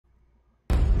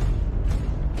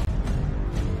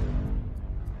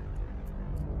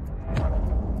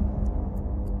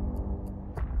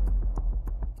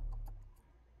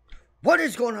What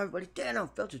is going on, everybody? Dan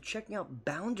Unfiltered, checking out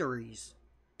Boundaries,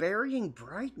 Burying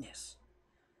Brightness,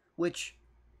 which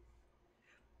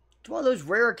it's one of those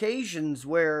rare occasions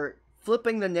where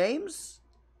flipping the names,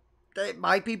 it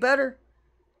might be better.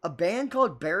 A band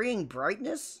called Burying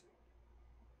Brightness?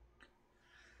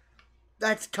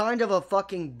 That's kind of a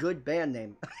fucking good band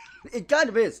name. It kind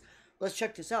of is. Let's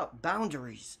check this out.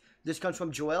 Boundaries. This comes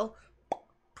from Joel.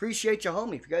 Appreciate you,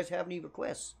 homie. If you guys have any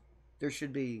requests, there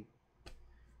should be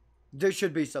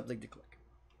something to click.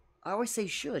 I always say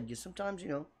should, because sometimes,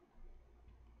 your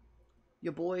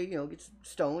boy, gets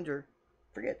stoned or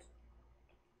forgets.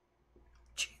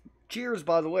 Cheers,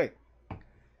 by the way.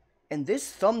 And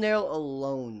this thumbnail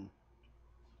alone,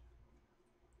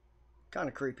 kind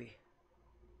of creepy.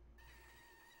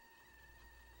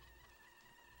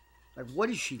 Like, what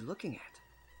is she looking at?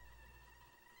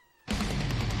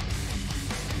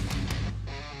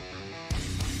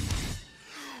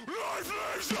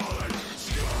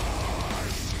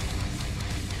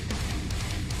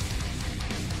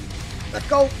 Let's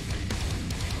go.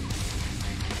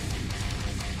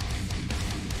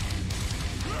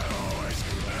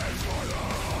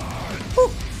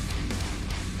 Woo.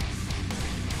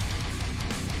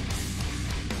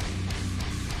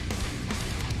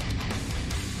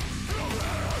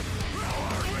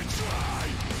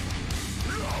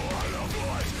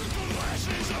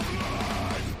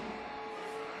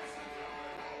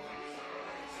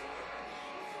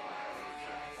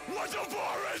 What the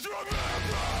forest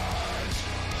remembers,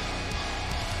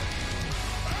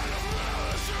 and if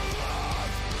malice you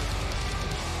love,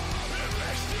 it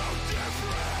makes no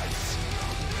difference.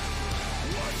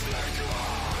 What's the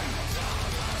crime?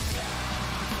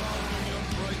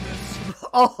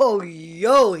 Oh,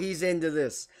 yo, he's into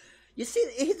this. You see,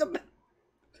 he's a...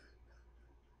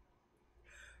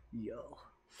 Yo.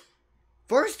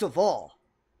 First of all,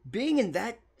 being in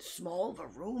that small of a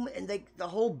room and the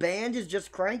whole band is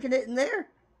just cranking it in there.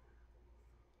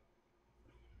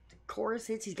 The chorus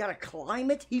hits, he's got to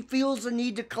climb it. He feels the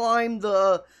need to climb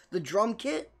the drum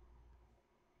kit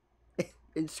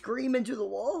and scream into the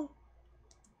wall.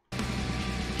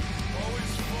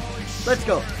 Let's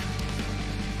go.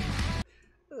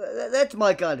 That's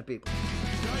my kind of people.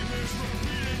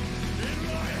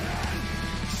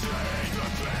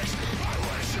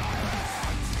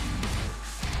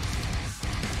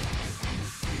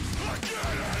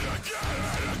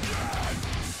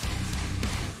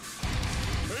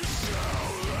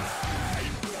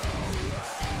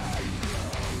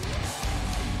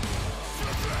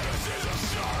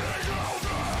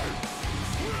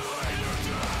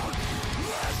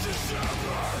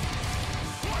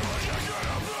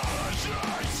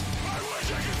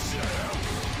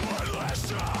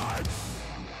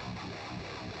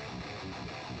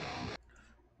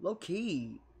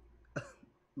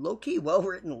 Low key, well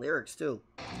written lyrics too.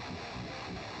 I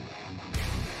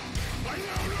don't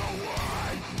know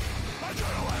why. I don't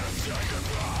know how to say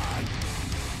goodbye.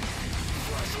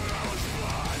 First when I was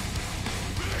blind,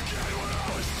 then again when I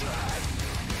was dead.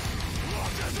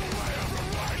 Locked as a way of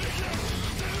reminding you,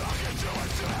 then lock into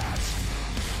attach.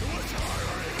 It was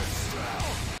harder even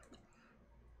still.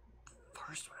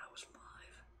 First when I was 5,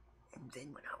 and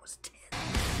then when I was 10.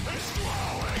 It's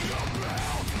slowing the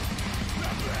bell. The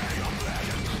big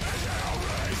oblivion is an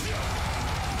erasure.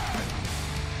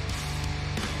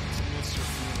 It's your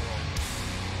funeral.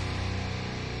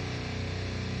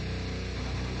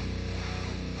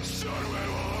 Soon we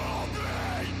will all be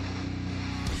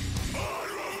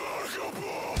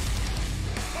unremarkable.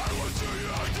 I was too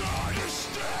young to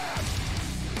understand.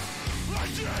 I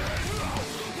didn't know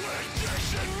what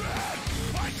addiction meant.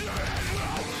 I didn't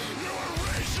know you were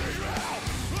reaching out.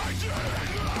 I didn't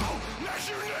know that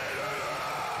you needed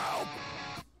help.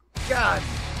 God.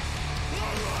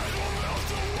 Our light will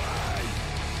melt away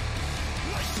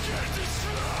like skin to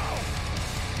snow.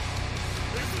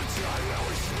 If the time that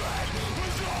we spent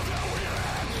was all that we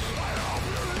had, I hope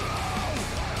you know.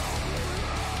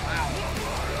 What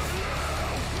part of you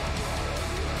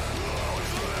will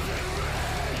always live in me.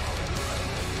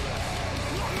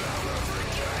 I'll never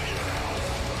forget you.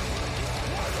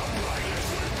 Why the brightness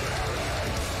we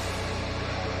buried.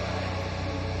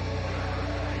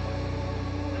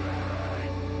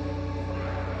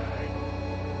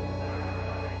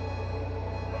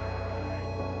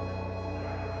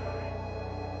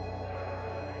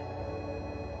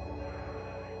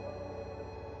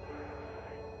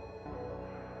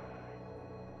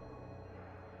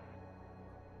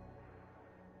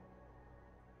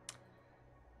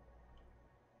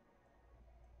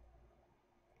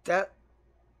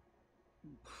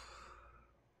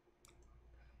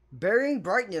 Burying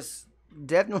Brightness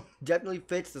definitely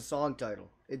fits the song title.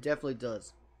 It definitely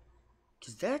does.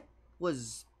 Cause that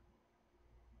was.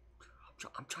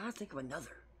 I'm trying to think of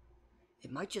another.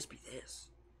 It might just be this.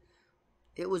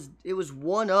 It was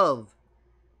one of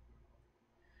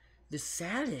the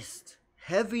saddest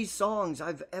heavy songs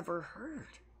I've ever heard.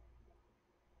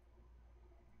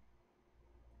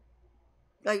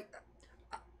 Like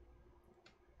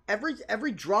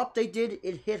every drop they did,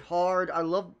 it hit hard. I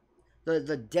love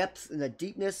the depth and the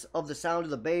deepness of the sound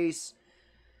of the bass.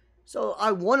 So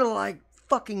I want to like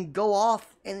fucking go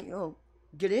off and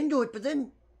get into it, but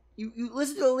then you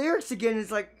listen to the lyrics again, and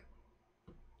it's like,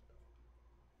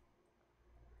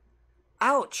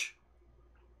 ouch.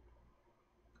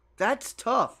 That's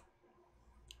tough.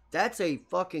 That's a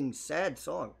fucking sad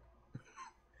song.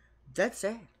 That's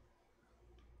sad,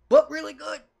 but really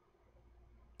good.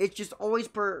 It's just always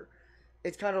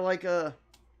It's kind of like I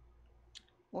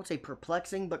won't say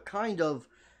perplexing, but kind of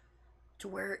to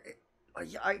where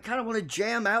I kind of want to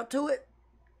jam out to it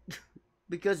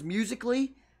because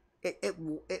musically it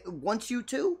wants you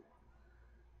to,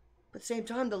 but at the same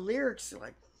time the lyrics are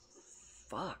like,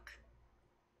 fuck.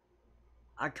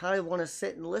 I kind of want to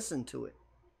sit and listen to it.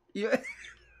 Yeah.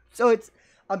 So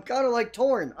I'm kind of like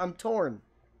torn. I'm torn.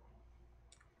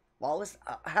 While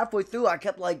halfway through, I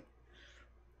kept like,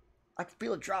 I could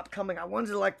feel a drop coming. I wanted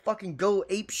to like fucking go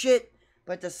ape shit,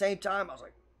 but at the same time, I was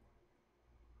like,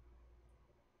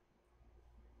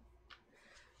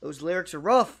 those lyrics are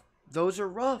rough. Those are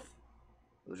rough.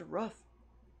 Those are rough.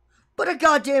 But a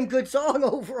goddamn good song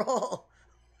overall.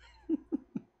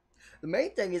 The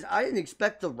main thing is I didn't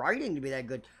expect the writing to be that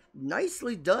good.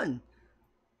 Nicely done.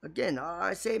 Again,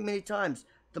 I say it many times.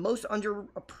 The most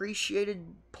underappreciated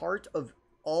part of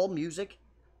all music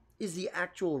is the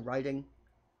actual writing.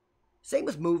 Same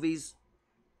with movies.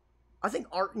 I think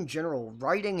art in general,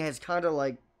 writing has kind of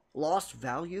like lost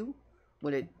value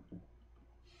when I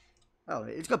don't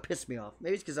know, it's gonna piss me off.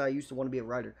 Maybe it's because I used to want to be a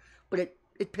writer, but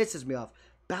it pisses me off.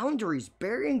 Boundaries,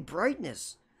 burying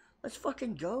brightness. Let's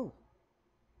fucking go.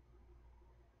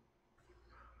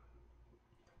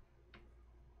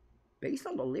 Based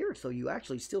on the lyrics, though, you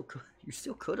still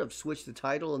could have switched the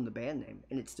title and the band name,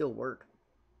 and it still work.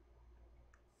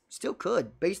 Still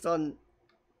could, based on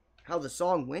how the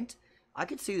song went. I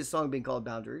could see the song being called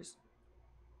Boundaries,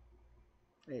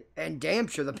 and damn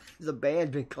sure the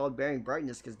band being called Burying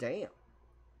Brightness, because damn,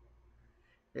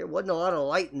 there wasn't a lot of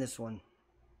light in this one.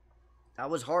 That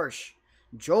was harsh.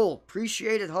 Joel,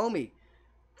 appreciate it, homie.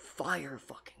 Fire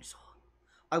fucking song.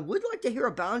 I would like to hear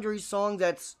a Boundaries song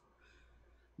that's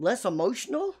less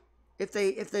emotional, if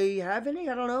they have any.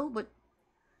 I don't know, but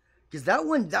because that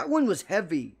one was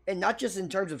heavy, and not just in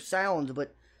terms of sound,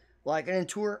 but like in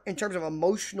terms of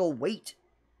emotional weight.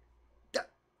 That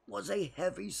was a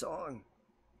heavy song.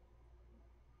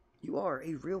 You are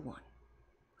a real one.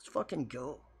 Let's fucking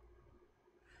go.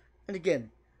 And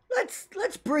again,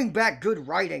 let's bring back good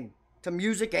writing to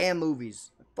music and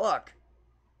movies. Fuck.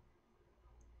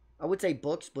 I would say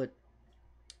books, but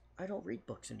I don't read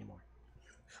books anymore.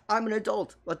 I'm an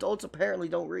adult. Adults apparently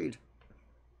don't read.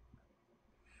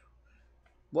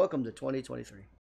 Welcome to 2023.